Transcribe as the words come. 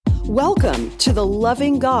Welcome to the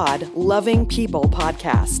Loving God, Loving People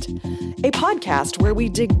podcast, a podcast where we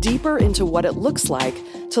dig deeper into what it looks like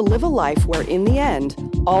to live a life where, in the end,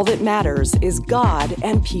 all that matters is God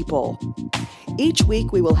and people. Each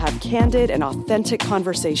week, we will have candid and authentic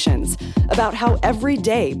conversations about how every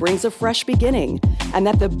day brings a fresh beginning and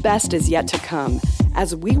that the best is yet to come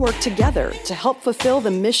as we work together to help fulfill the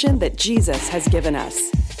mission that Jesus has given us.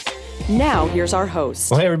 Now, here's our host.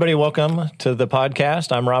 Well, hey, everybody. Welcome to the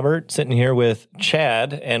podcast. I'm Robert, sitting here with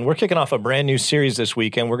Chad, and we're kicking off a brand new series this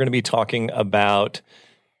weekend. We're going to be talking about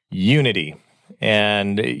unity.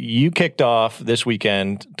 And you kicked off this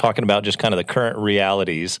weekend talking about just kind of the current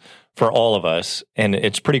realities for all of us. And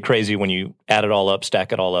it's pretty crazy when you add it all up,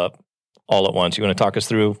 stack it all up, all at once. You want to talk us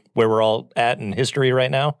through where we're all at in history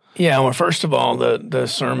right now? Yeah, well, first of all, the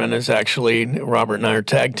sermon is actually, Robert and I are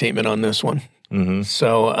tag teaming on this one. Mm-hmm.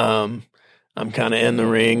 So I'm kind of in the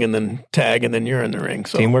ring and then tag and then you're in the ring.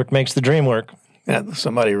 So teamwork makes the dream work. Yeah,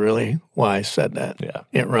 somebody really wise said that. Yeah.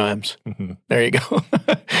 It rhymes. Mm-hmm. There you go.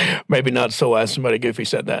 Maybe not so wise, somebody goofy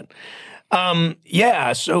said that.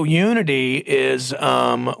 So unity is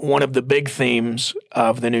one of the big themes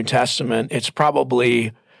of the New Testament. It's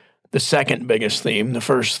probably the second biggest theme. The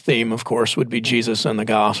first theme, of course, would be Jesus and the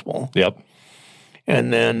gospel. Yep.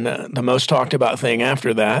 And then the most talked about thing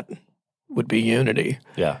after that would be unity.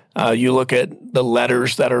 Yeah. You look at the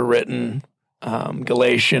letters that are written,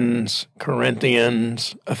 Galatians,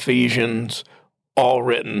 Corinthians, Ephesians, all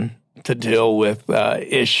written to deal with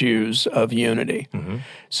issues of unity. Mm-hmm.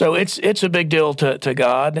 So it's a big deal to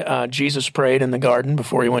God. Jesus prayed in the garden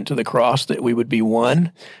before he went to the cross that we would be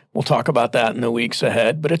one. We'll talk about that in the weeks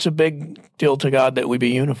ahead, but it's a big deal to God that we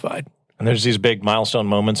be unified. And there's these big milestone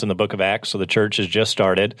moments in the book of Acts. So the church has just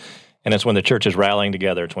started, and it's when the church is rallying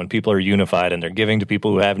together. It's when people are unified and they're giving to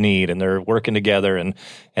people who have need and they're working together. And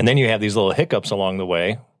then you have these little hiccups along the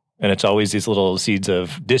way, and it's always these little seeds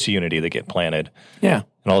of disunity that get planted. Yeah.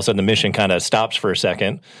 And all of a sudden the mission kind of stops for a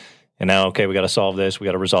second. And now, okay, we got to solve this. We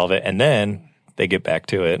got to resolve it. And then they get back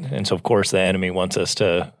to it. And so, of course, the enemy wants us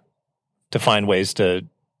to find ways to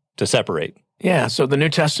separate. Yeah, so the New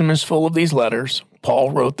Testament is full of these letters.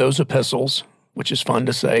 Paul wrote those epistles, which is fun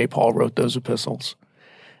to say. Paul wrote those epistles.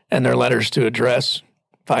 And they're letters to address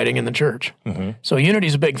fighting in the church. Mm-hmm. So unity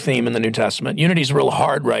is a big theme in the New Testament. Unity is real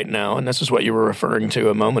hard right now, and this is what you were referring to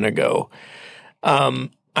a moment ago.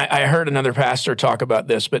 I heard another pastor talk about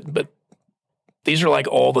this, but these are like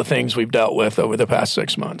all the things we've dealt with over the past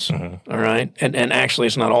 6 months, Mm-hmm. all right? And actually,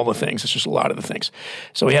 it's not all the things. It's just a lot of the things.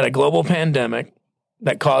 So we had a global pandemic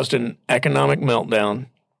that caused an economic meltdown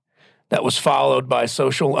that was followed by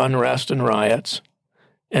social unrest and riots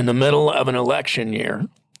in the middle of an election year,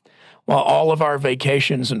 while all of our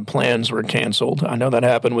vacations and plans were canceled. I know that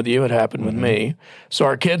happened with you. It happened with me. So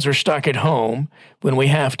our kids are stuck at home when we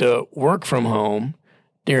have to work from home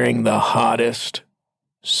during the hottest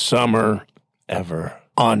summer Ever.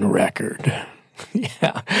 on record.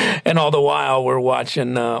 Yeah. And all the while we're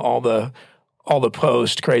watching all the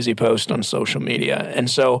crazy posts on social media. And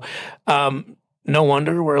so no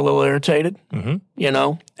wonder we're a little irritated, you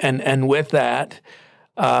know, and with that,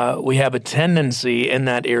 we have a tendency in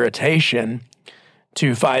that irritation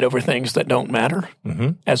to fight over things that don't matter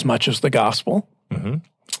as much as the gospel. Mm-hmm.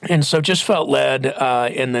 And so just felt led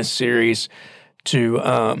in this series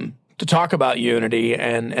to talk about unity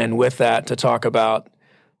and with that to talk about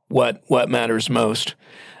what matters most.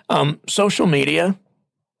 Social media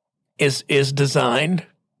is designed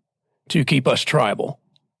to keep us tribal.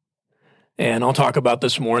 And I'll talk about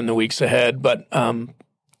this more in the weeks ahead, but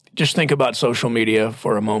just think about social media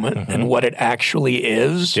for a moment and what it actually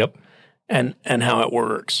is and how it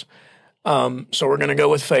works. So we're going to go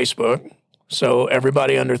with Facebook. So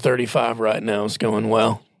everybody under 35 right now is going,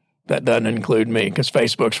 well, that doesn't include me because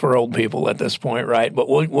Facebook's for old people at this point, right? But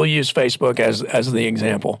we'll use Facebook as the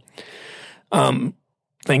example.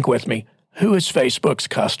 Think with me. Who is Facebook's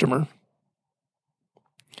customer?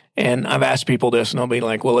 And I've asked people this, and they'll be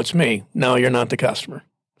like, well, it's me. No, you're not the customer.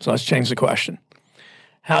 So let's change the question.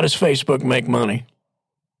 How does Facebook make money?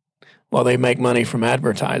 Well, they make money from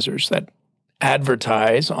advertisers that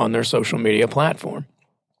advertise on their social media platform.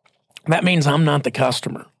 That means I'm not the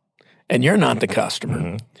customer, and you're not the customer.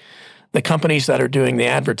 Mm-hmm. The companies that are doing the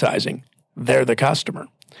advertising, they're the customer.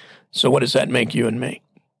 So what does that make you and me?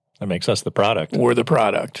 That makes us the product. We're the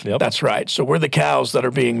product. Yep. That's right. So we're the cows that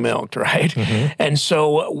are being milked, right? Mm-hmm. And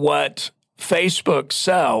so what Facebook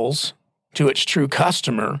sells to its true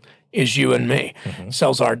customer is you and me.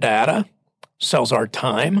 Sells our data, sells our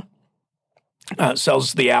time,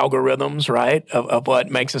 sells the algorithms, right, of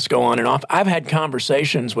what makes us go on and off. I've had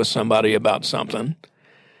conversations with somebody about something,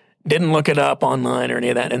 Didn't look it up online or any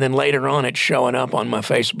of that. And then later on, it's showing up on my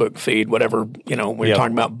Facebook feed, whatever, we're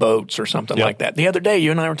talking about boats or something like that. The other day,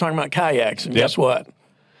 you and I were talking about kayaks, and guess what?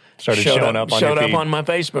 Started showing up on your feed. Showed up on my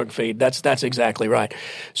Facebook feed. That's exactly right.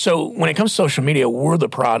 So when it comes to social media, we're the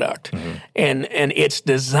product, and it's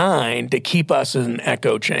designed to keep us in an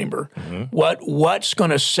echo chamber. What's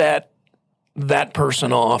going to set that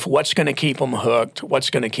person off? What's going to keep them hooked? What's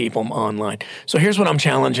going to keep them online? So here's what I'm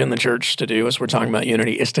challenging the church to do as we're talking about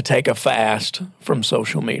unity, is to take a fast from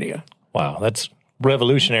social media. Wow, that's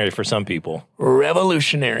revolutionary for some people.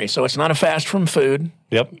 Revolutionary. So it's not a fast from food.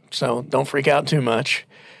 Yep. So don't freak out too much.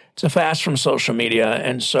 It's a fast from social media.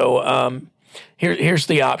 And so here's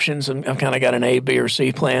the options. And I've kind of got an A, B, or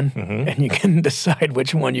C plan, and you can decide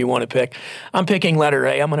which one you want to pick. I'm picking letter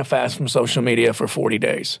A. I'm going to fast from social media for 40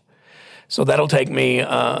 days. So that'll take me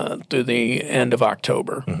through the end of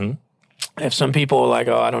October. If some people are like,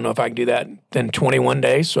 I don't know if I can do that, then 21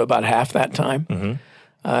 days, so about half that time.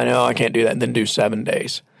 No, I can't do that, then do 7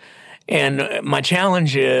 days. And my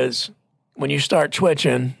challenge is when you start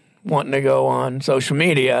twitching, wanting to go on social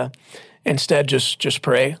media, instead just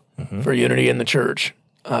pray for unity in the church,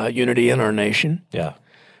 unity in our nation. Yeah.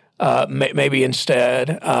 Maybe instead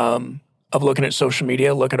of looking at social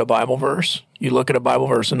media, look at a Bible verse. You look at a Bible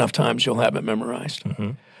verse enough times, you'll have it memorized.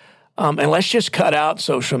 And let's just cut out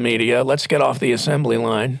social media. Let's get off the assembly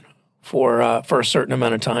line for a certain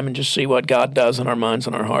amount of time and just see what God does in our minds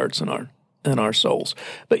and our hearts and our souls.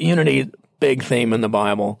 But unity, big theme in the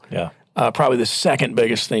Bible. Yeah. Probably the second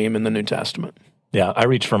biggest theme in the New Testament. Yeah, I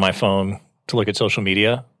reach for my phone to look at social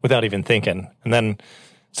media without even thinking. And then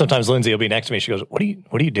sometimes Lindsay will be next to me. She goes, what are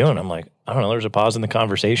you doing? I'm like, I don't know. There's a pause in the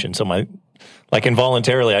conversation. So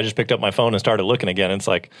involuntarily, I just picked up my phone and started looking again. It's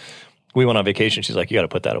like, we went on vacation. She's like, you got to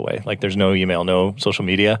put that away. Like, there's no email, no social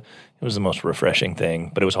media. It was the most refreshing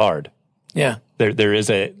thing, but it was hard. Yeah.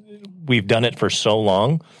 We've done it for so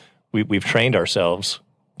long. We've trained ourselves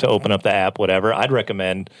to open up the app, whatever. I'd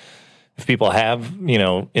recommend, if people have,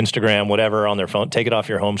 Instagram, whatever on their phone, take it off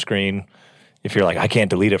your home screen. If you're like, I can't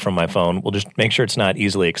delete it from my phone, well, just make sure it's not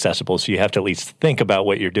easily accessible. So you have to at least think about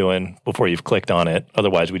what you're doing before you've clicked on it.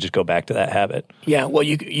 Otherwise, we just go back to that habit. Yeah, well,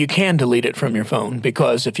 you can delete it from your phone,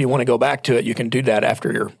 because if you want to go back to it, you can do that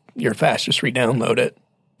after your fast. Just re-download it.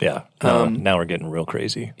 Yeah. Now we're getting real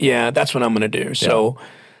crazy. Yeah, that's what I'm going to do. Yeah. So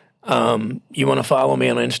you want to follow me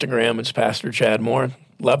on Instagram? It's Pastor Chad Moore.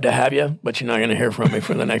 Love to have you, but you're not going to hear from me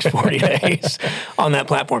for the next 40 days on that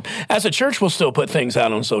platform. As a church, we'll still put things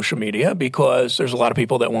out on social media, because there's a lot of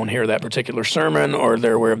people that won't hear that particular sermon, or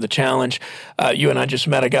they're aware of the challenge. You and I just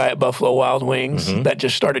met a guy at Buffalo Wild Wings that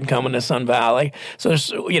just started coming to Sun Valley. So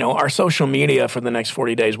there's, our social media for the next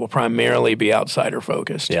 40 days will primarily be outsider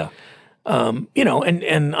focused. Yeah.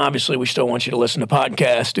 And obviously we still want you to listen to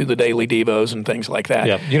podcasts, do the daily devos and things like that.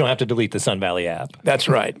 Yeah, you don't have to delete the Sun Valley app. That's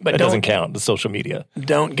right. But that doesn't count, the social media.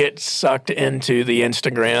 Don't get sucked into the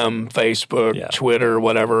Instagram, Facebook, Twitter,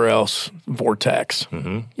 whatever else, vortex.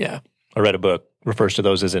 Yeah. I read a book, refers to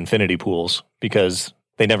those as infinity pools, because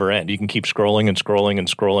they never end. You can keep scrolling and scrolling and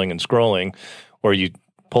scrolling and scrolling, or you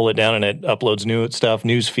pull it down and it uploads new stuff,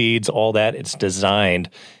 news feeds, all that. It's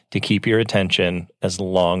designed to keep your attention as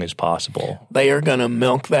long as possible. They are going to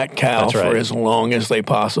milk that cow for as long as they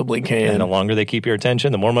possibly can. And the longer they keep your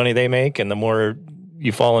attention, the more money they make, and the more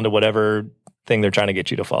you fall into whatever thing they're trying to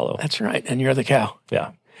get you to follow. That's right. And you're the cow.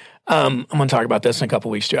 Yeah. I'm going to talk about this in a couple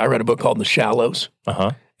of weeks, too. I read a book called The Shallows.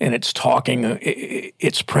 And it's talking,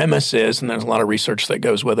 its premise is, and there's a lot of research that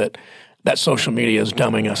goes with it, that social media is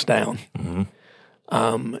dumbing us down.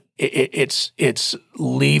 It's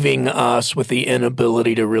leaving us with the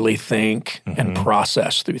inability to really think and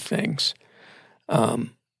process through things.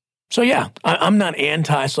 So yeah, I'm not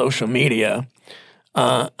anti-social media.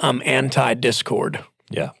 I'm anti-discord.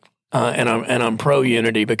 Yeah. And I'm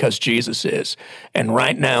pro-unity because Jesus is. And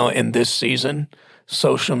right now in this season,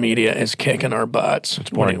 social media is kicking our butts.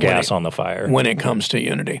 It's pouring gas on the fire when it comes to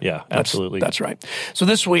unity. Yeah, absolutely. That's right. So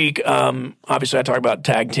this week, obviously, I talked about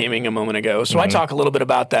tag teaming a moment ago. So I talk a little bit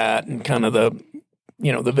about that and kind of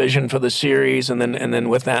the vision for the series, and then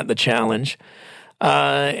with that, the challenge,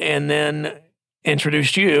 and then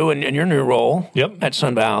introduced you and your new role at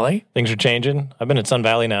Sun Valley. Things are changing. I've been at Sun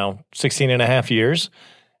Valley now 16 and a half years.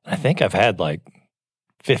 I think I've had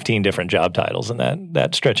 15 different job titles in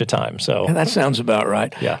that stretch of time. So that sounds about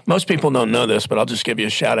right. Yeah. Most people don't know this, but I'll just give you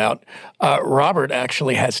a shout out. Robert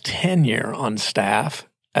actually has tenure on staff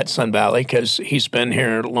at Sun Valley because he's been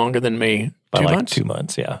here longer than me. By 2 months? 2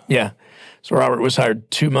 months, yeah. Yeah. So Robert was hired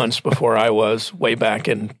 2 months before I was, way back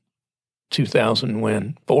in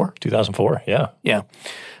 2004? 2004, yeah. Yeah.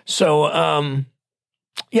 So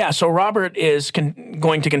Yeah, so Robert is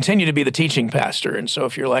going to continue to be the teaching pastor. And so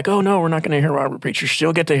if you're like, oh, no, we're not going to hear Robert preach, you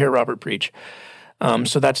still get to hear Robert preach.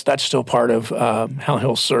 So that's still part of how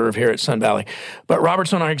he'll serve here at Sun Valley. But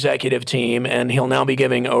Robert's on our executive team, and he'll now be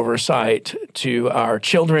giving oversight to our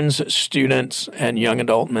children's, students, and young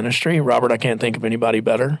adult ministry. Robert, I can't think of anybody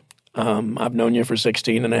better. I've known you for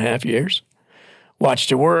 16 and a half years.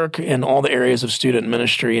 Watched you work in all the areas of student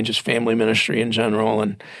ministry and just family ministry in general,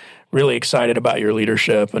 and really excited about your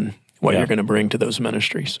leadership and what you're going to bring to those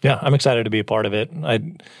ministries. Yeah, I'm excited to be a part of it.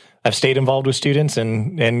 I've stayed involved with students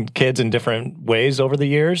and kids in different ways over the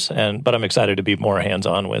years, but I'm excited to be more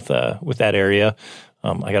hands-on with that area.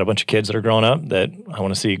 I got a bunch of kids that are growing up that I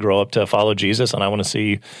want to see grow up to follow Jesus, and I want to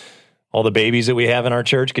see all the babies that we have in our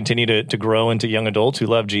church continue to grow into young adults who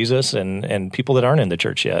love Jesus and people that aren't in the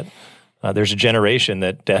church yet. There's a generation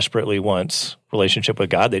that desperately wants relationship with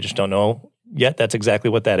God. They just don't know yet that's exactly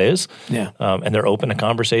what that is. Yeah. And they're open to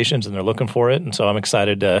conversations and they're looking for it. And so I'm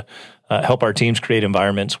excited to help our teams create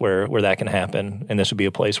environments where that can happen. And this would be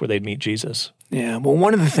a place where they'd meet Jesus. Yeah. Well,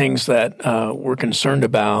 one of the things that we're concerned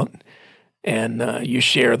about, and you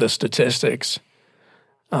share the statistics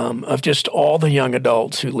of just all the young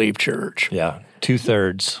adults who leave church. Yeah.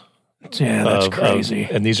 2/3. Yeah, that's crazy.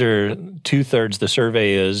 And these are 2/3, the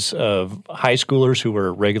survey is, of high schoolers who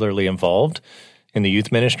were regularly involved in the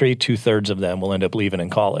youth ministry. 2/3 of them will end up leaving in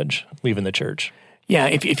college, leaving the church. Yeah,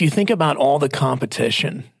 if you think about all the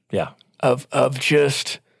competition of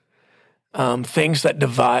just things that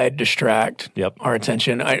divide, distract our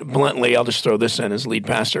attention. Bluntly, I'll just throw this in as lead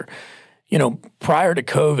pastor. Prior to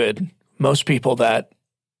COVID, most people that,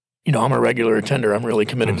 I'm a regular attender, I'm really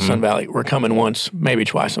committed to Sun Valley, we're coming once, maybe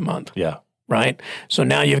twice a month. Yeah. Right? So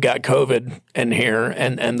now you've got COVID in here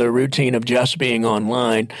and the routine of just being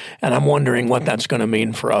online, and I'm wondering what that's going to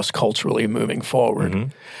mean for us culturally moving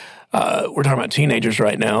forward. We're talking about teenagers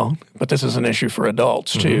right now, but this is an issue for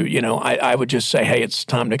adults too. I would just say, hey, it's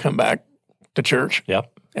time to come back to church.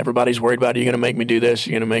 Yep. Everybody's worried about, are you going to make me do this? Are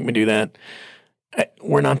you going to make me do that?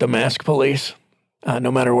 We're not the mask police.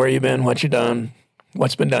 No matter where you've been, what you've done,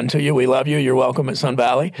 what's been done to you, we love you. You're welcome at Sun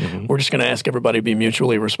Valley. We're just going to ask everybody to be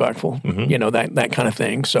mutually respectful, that kind of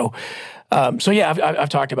thing. So yeah, I've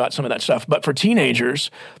talked about some of that stuff. But for teenagers,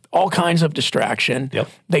 all kinds of distraction. Yep.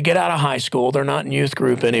 They get out of high school. They're not in youth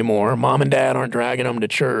group anymore. Mom and dad aren't dragging them to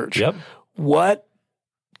church. Yep. What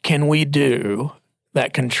can we do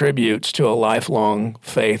that contributes to a lifelong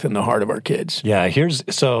faith in the heart of our kids? Yeah,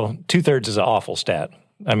 so 2/3 is an awful stat.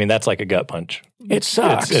 I mean, that's like a gut punch. It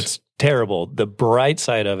sucks. It's terrible. The bright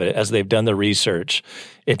side of it, as they've done the research,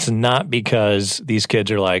 it's not because these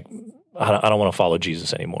kids are like, I don't want to follow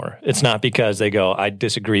Jesus anymore. It's not because they go, I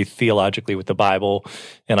disagree theologically with the Bible,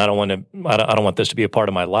 and I don't want this to be a part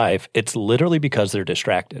of my life. It's literally because they're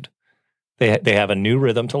distracted. They have a new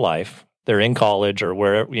rhythm to life. They're in college or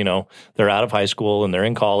where, they're out of high school and they're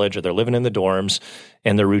in college or they're living in the dorms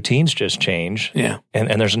and their routines just change. Yeah.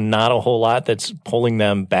 And there's not a whole lot that's pulling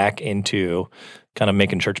them back into kind of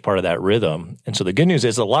making church part of that rhythm. And so the good news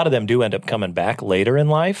is a lot of them do end up coming back later in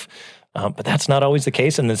life, but that's not always the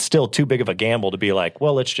case. And it's still too big of a gamble to be like,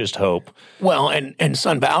 well, let's just hope. Well, and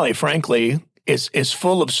Sun Valley, frankly, is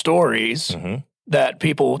full of stories that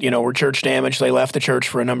people, were church damaged. They left the church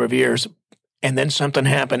for a number of years. And then something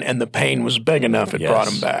happened, and the pain was big enough it brought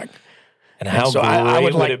them back. And how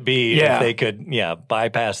great would it be if they could,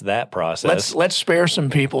 bypass that process? Let's spare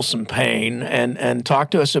some people some pain and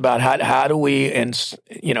talk to us about how do we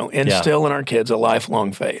instill in our kids a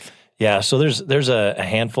lifelong faith. Yeah, so there's a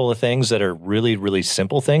handful of things that are really, really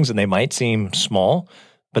simple things, and they might seem small,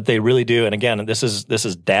 but they really do. And again, this is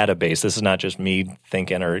database. This is not just me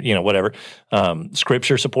thinking or whatever.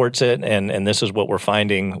 Scripture supports it, and this is what we're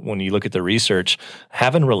finding when you look at the research.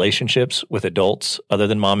 Having relationships with adults other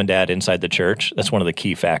than mom and dad inside the church, that's one of the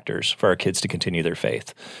key factors for our kids to continue their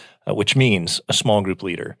faith, which means a small group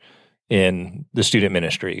leader in the student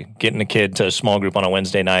ministry, getting a kid to a small group on a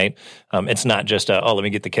Wednesday night. It's not just let me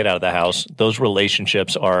get the kid out of the house. Those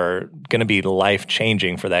relationships are going to be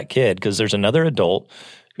life-changing for that kid because there's another adult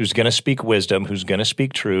who's going to speak wisdom, who's going to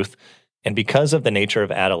speak truth. And because of the nature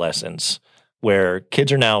of adolescence, where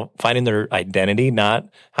kids are now finding their identity, not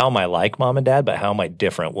how am I like mom and dad, but how am I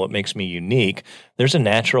different, what makes me unique, there's a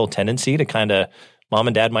natural tendency to kind of, mom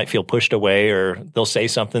and dad might feel pushed away or they'll say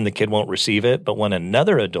something, the kid won't receive it. But when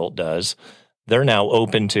another adult does, they're now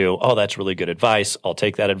open to, oh, that's really good advice. I'll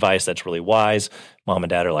take that advice. That's really wise. Mom and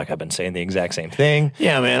dad are like, I've been saying the exact same thing.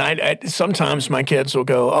 Yeah, man. I sometimes my kids will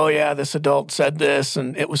go, oh, yeah, this adult said this,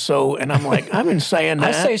 and it was so, and I'm like, I've been saying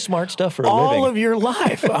that. I say smart stuff for a living. All of your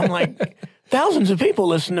life. I'm like, thousands of people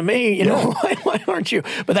listen to me. You know, why aren't you?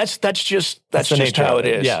 But that's just how it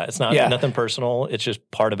is. Yeah, it's not nothing personal. It's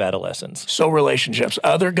just part of adolescence. So relationships,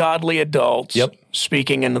 other godly adults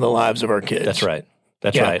speaking into the lives of our kids. That's right.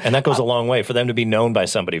 That's right. And that goes a long way for them to be known by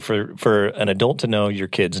somebody, for an adult to know your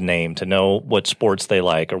kid's name, to know what sports they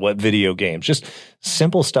like or what video games, just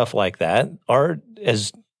simple stuff like that are,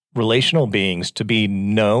 as relational beings, to be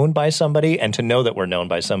known by somebody and to know that we're known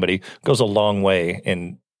by somebody goes a long way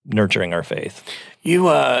in nurturing our faith. You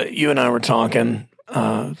and I were talking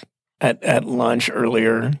at lunch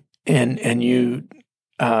earlier, and you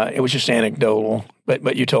it was just anecdotal,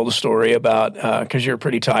 but you told a story about because you're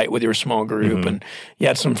pretty tight with your small group, and you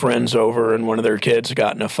had some friends over, and one of their kids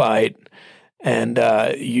got in a fight, and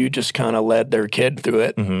you just kind of led their kid through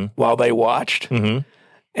it while they watched,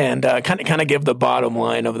 and kind of give the bottom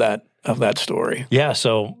line of that story. Yeah.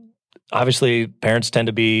 So obviously, parents tend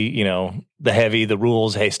to be, the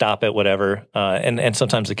rules. Hey, stop it, whatever. And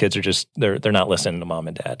sometimes the kids are just they're not listening to mom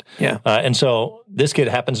and dad. Yeah. And so this kid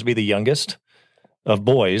happens to be the youngest of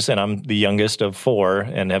boys, and I'm the youngest of 4,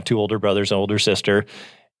 and have 2 older brothers and older sister.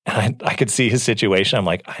 And I could see his situation. I'm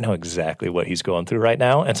like, I know exactly what he's going through right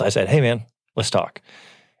now. And so I said, hey, man, let's talk.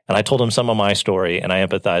 And I told him some of my story, and I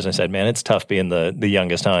empathized. And I said, man, it's tough being the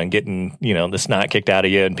youngest, huh? And getting, the snot kicked out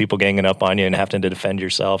of you and people ganging up on you and having to defend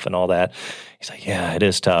yourself and all that. He's like, yeah, it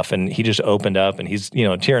is tough. And he just opened up, and he's,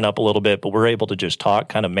 tearing up a little bit, but we're able to just talk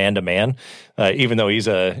kind of man to man, even though he's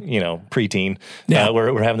a, preteen. Yeah.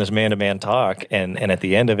 We're having this man to man talk. And at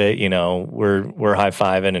the end of it, we're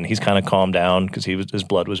high-fiving, and he's kind of calmed down because his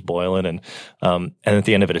blood was boiling. And at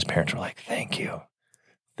the end of it, his parents were like, thank you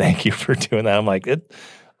for doing that. I'm like,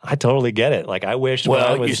 I totally get it. Like, I wish when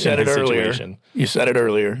I was you said in it his earlier. situation. You said it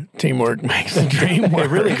earlier. Teamwork makes the dream work. It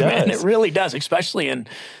really does. Man, it really does, especially in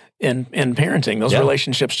parenting. Those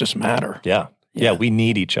relationships just matter. Yeah. Yeah, we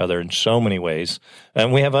need each other in so many ways.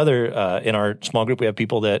 And we have other, in our small group, we have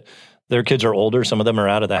people that their kids are older. Some of them are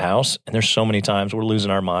out of the house. And there's so many times we're losing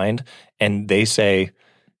our mind. And they say,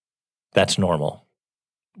 that's normal.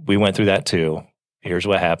 We went through that too. Here's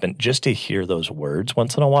what happened. Just to hear those words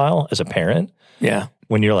once in a while as a parent. Yeah.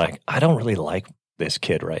 When you're like, I don't really like this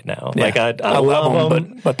kid right now. Yeah. Like, I love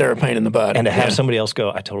them, but they're a pain in the butt. And to have somebody else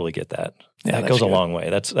go, I totally get that. Yeah, that goes a long way.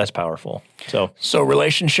 That's powerful. So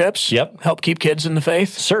relationships help keep kids in the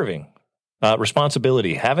faith? Serving.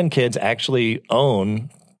 Responsibility. Having kids actually own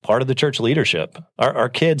part of the church leadership. Our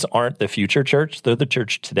kids aren't the future church. They're the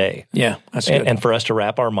church today. Yeah, that's good. And for us to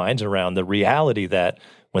wrap our minds around the reality that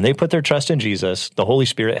when they put their trust in Jesus, the Holy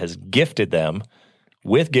Spirit has gifted them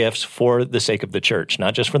with gifts for the sake of the church,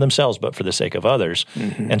 not just for themselves, but for the sake of others.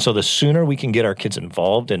 And so the sooner we can get our kids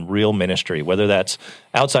involved in real ministry, whether that's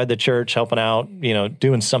outside the church, helping out,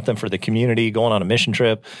 doing something for the community, going on a mission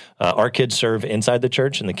trip. Our kids serve inside the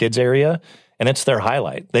church in the kids area, and it's their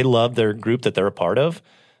highlight. They love their group that they're a part of,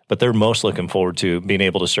 but they're most looking forward to being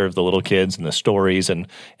able to serve the little kids and the stories, and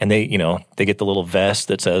they, they get the little vest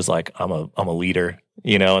that says like, I'm a leader,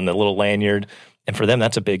 and the little lanyard. And for them,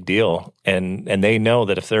 that's a big deal. And they know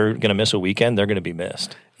that if they're going to miss a weekend, they're going to be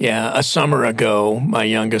missed. Yeah. A summer ago, my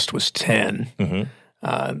youngest was 10.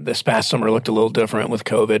 This past summer looked a little different with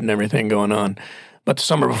COVID and everything going on. But the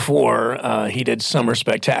summer before, he did Summer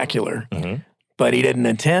Spectacular. But he didn't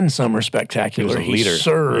attend Summer Spectacular. He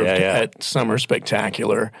served at Summer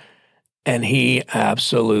Spectacular, and he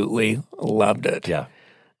absolutely loved it. Yeah.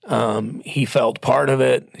 He felt part of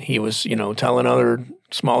it. He was, telling other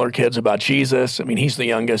smaller kids about Jesus. I mean, he's the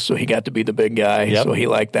youngest, so he got to be the big guy, so he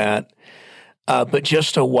liked that. But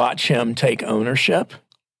just to watch him take ownership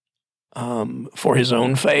for his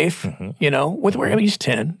own faith, with where he's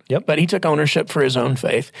 10, but he took ownership for his own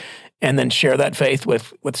faith and then share that faith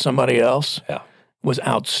with somebody else was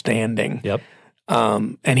outstanding.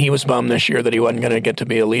 And he was bummed this year that he wasn't going to get to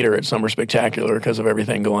be a leader at Summer Spectacular because of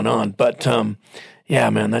everything going on. But yeah,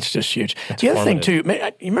 man, that's just huge. The other thing, too,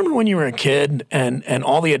 you remember when you were a kid and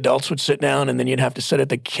all the adults would sit down and then you'd have to sit at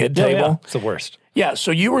the kid table? Yeah. It's the worst. Yeah,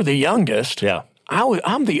 so you were the youngest. Yeah.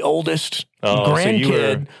 I'm the oldest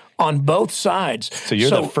grandkid on both sides. So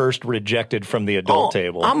you're the first rejected from the adult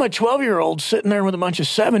table. I'm a 12-year-old sitting there with a bunch of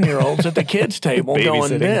 7-year-olds at the kids' table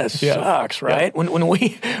going, this sucks, right?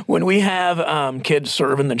 Yeah. When we have kids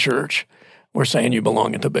serving the church, we're saying you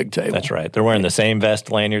belong at the big table. That's right. They're wearing the same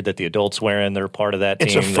vest lanyard that the adults wearing. They're part of that team.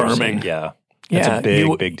 It's affirming. It's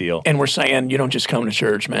a big deal. And we're saying you don't just come to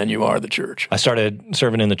church, man. You are the church. I started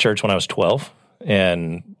serving in the church when I was 12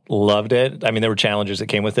 and loved it. I mean, there were challenges that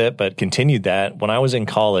came with it, but continued that. When I was in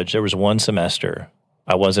college, there was one semester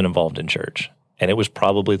I wasn't involved in church. And it was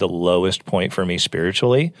probably the lowest point for me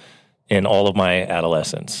spiritually in all of my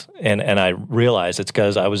adolescence. And I realized it's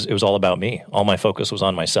because it was all about me. All my focus was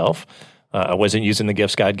on myself. I wasn't using the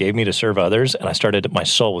gifts God gave me to serve others. And my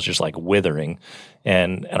soul was just like withering.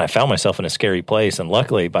 And I found myself in a scary place. And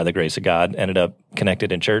luckily, by the grace of God, ended up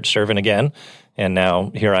connected in church, serving again. And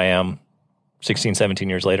now here I am 16, 17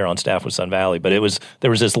 years later on staff with Sun Valley. But there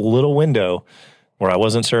was this little window where I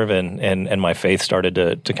wasn't serving, and my faith started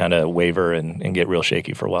to kind of waver and get real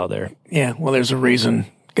shaky for a while there. Yeah, well, there's a reason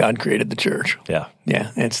God created the church. Yeah.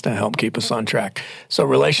 Yeah, it's to help keep us on track. So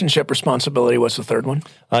relationship responsibility, what's the third one?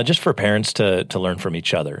 Just for parents to learn from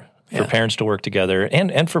each other, for parents to work together,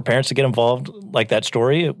 and for parents to get involved, like that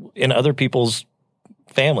story, in other people's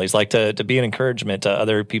families, like to be an encouragement to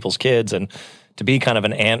other people's kids, and to be kind of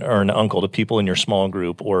an aunt or an uncle to people in your small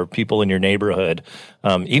group or people in your neighborhood,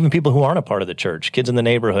 even people who aren't a part of the church, kids in the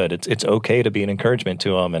neighborhood. It's okay to be an encouragement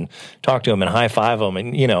to them and talk to them and high five them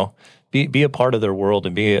and, be a part of their world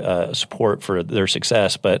and be a support for their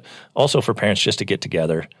success, but also for parents just to get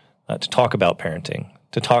together, to talk about parenting,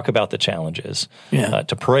 to talk about the challenges,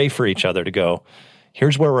 to pray for each other, to go,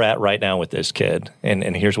 here's where we're at right now with this kid,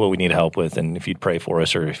 and here's what we need help with, and if you'd pray for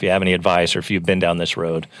us, or if you have any advice, or if you've been down this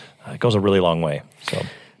road, it goes a really long way. So,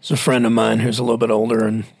 it's a friend of mine who's a little bit older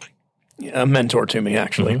and a mentor to me,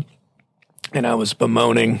 actually, and I was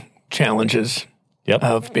bemoaning challenges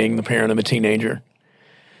of being the parent of a teenager,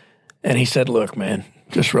 and he said, look, man,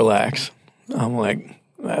 just relax. I'm like,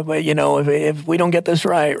 but if we don't get this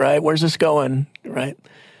right, where's this going, right?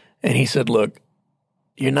 And he said, look,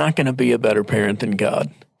 you're not going to be a better parent than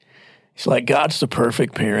God. He's like, God's the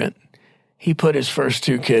perfect parent. He put his first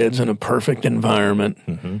two kids in a perfect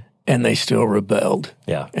environment, and they still rebelled.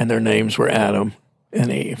 Yeah. And their names were Adam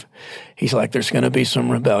and Eve. He's like, there's going to be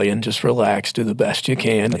some rebellion. Just relax, do the best you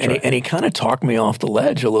can. And he kind of talked me off the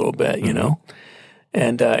ledge a little bit, you know,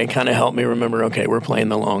 and it kind of helped me remember, okay, we're playing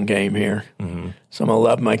the long game here. So I'm going to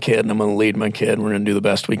love my kid, and I'm going to lead my kid. We're going to do the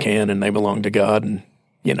best we can, and they belong to God, and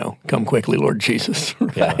come quickly, Lord Jesus,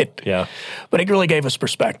 right? Yeah. But it really gave us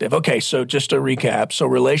perspective. Okay, so just to recap, so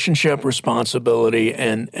relationship, responsibility,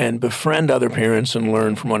 and befriend other parents and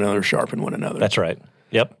learn from one another, sharpen one another. That's right.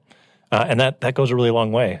 Yep. And that goes a really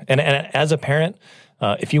long way. And as a parent,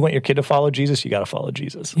 if you want your kid to follow Jesus, you got to follow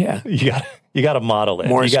Jesus. Yeah. You got to model it.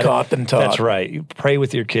 More is taught than taught. That's right. You pray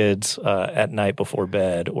with your kids at night before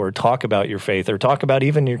bed, or talk about your faith, or talk about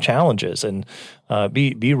even your challenges, and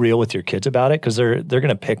be real with your kids about it, because they're going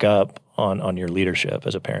to pick up on your leadership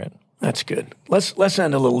as a parent. That's good. Let's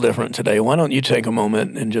end a little different today. Why don't you take a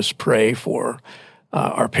moment and just pray for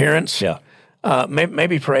our parents? Yeah.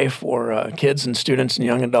 Maybe pray for kids and students and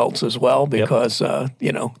young adults as well, because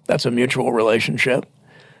that's a mutual relationship.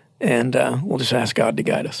 And we'll just ask God to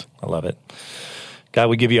guide us. I love it. God,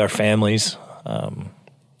 we give you our families.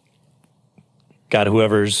 God,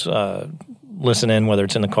 whoever's listening, whether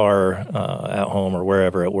it's in the car, at home, or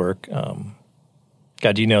wherever at work,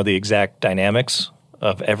 God, you know the exact dynamics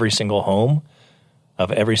of every single home,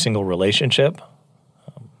 of every single relationship.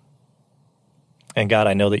 And God,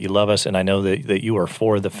 I know that you love us, and I know that you are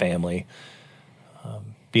for the family,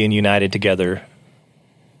 being united together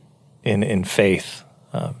in faith.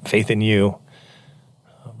 Faith in you,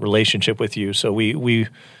 relationship with you. So we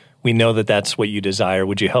know that that's what you desire.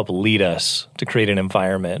 Would you help lead us to create an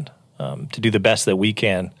environment to do the best that we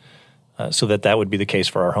can, so that would be the case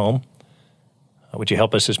for our home? Would you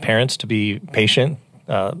help us as parents to be patient,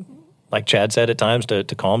 like Chad said at times, to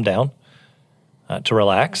calm down, to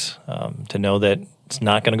relax, to know that it's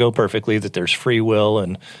not going to go perfectly, that there's free will,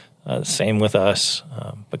 and same with us.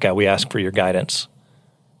 But God, we ask for your guidance.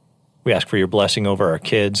 We ask for your blessing over our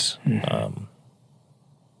kids. God,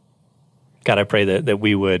 I pray that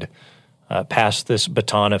we would pass this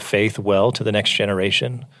baton of faith well to the next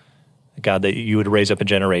generation. God, that you would raise up a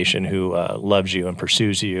generation who loves you and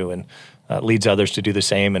pursues you, and leads others to do the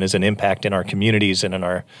same, and is an impact in our communities and in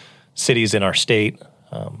our cities, in our state,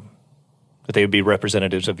 that they would be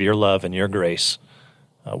representatives of your love and your grace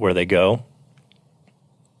where they go.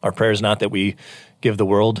 Our prayer is not that we give the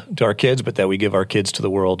world to our kids, but that we give our kids to the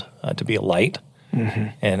world to be a light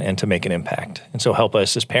and to make an impact. And so help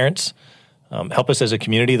us as parents, help us as a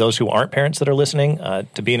community, those who aren't parents that are listening,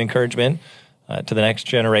 to be an encouragement to the next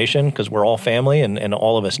generation, because we're all family, and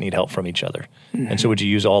all of us need help from each other. And so would you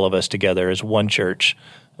use all of us together as one church,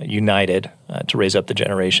 united, to raise up the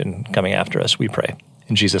generation coming after us, we pray.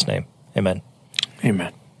 In Jesus' name, amen.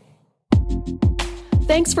 Amen.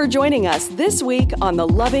 Thanks for joining us this week on the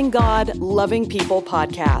Loving God, Loving People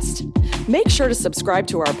podcast. Make sure to subscribe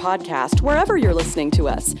to our podcast wherever you're listening to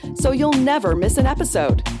us, so you'll never miss an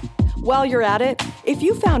episode. While you're at it, If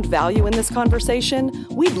you found value in this conversation,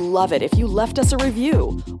 we'd love it if you left us a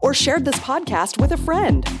review or shared this podcast with a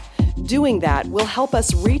friend. Doing that will help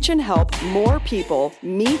us reach and help more people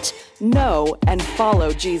meet, know, and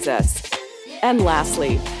follow Jesus. And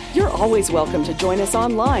lastly, you're always welcome to join us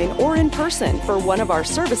online or in person for one of our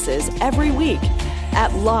services every week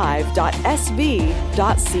at live.sv.cc.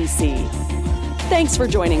 Thanks for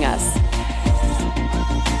joining us.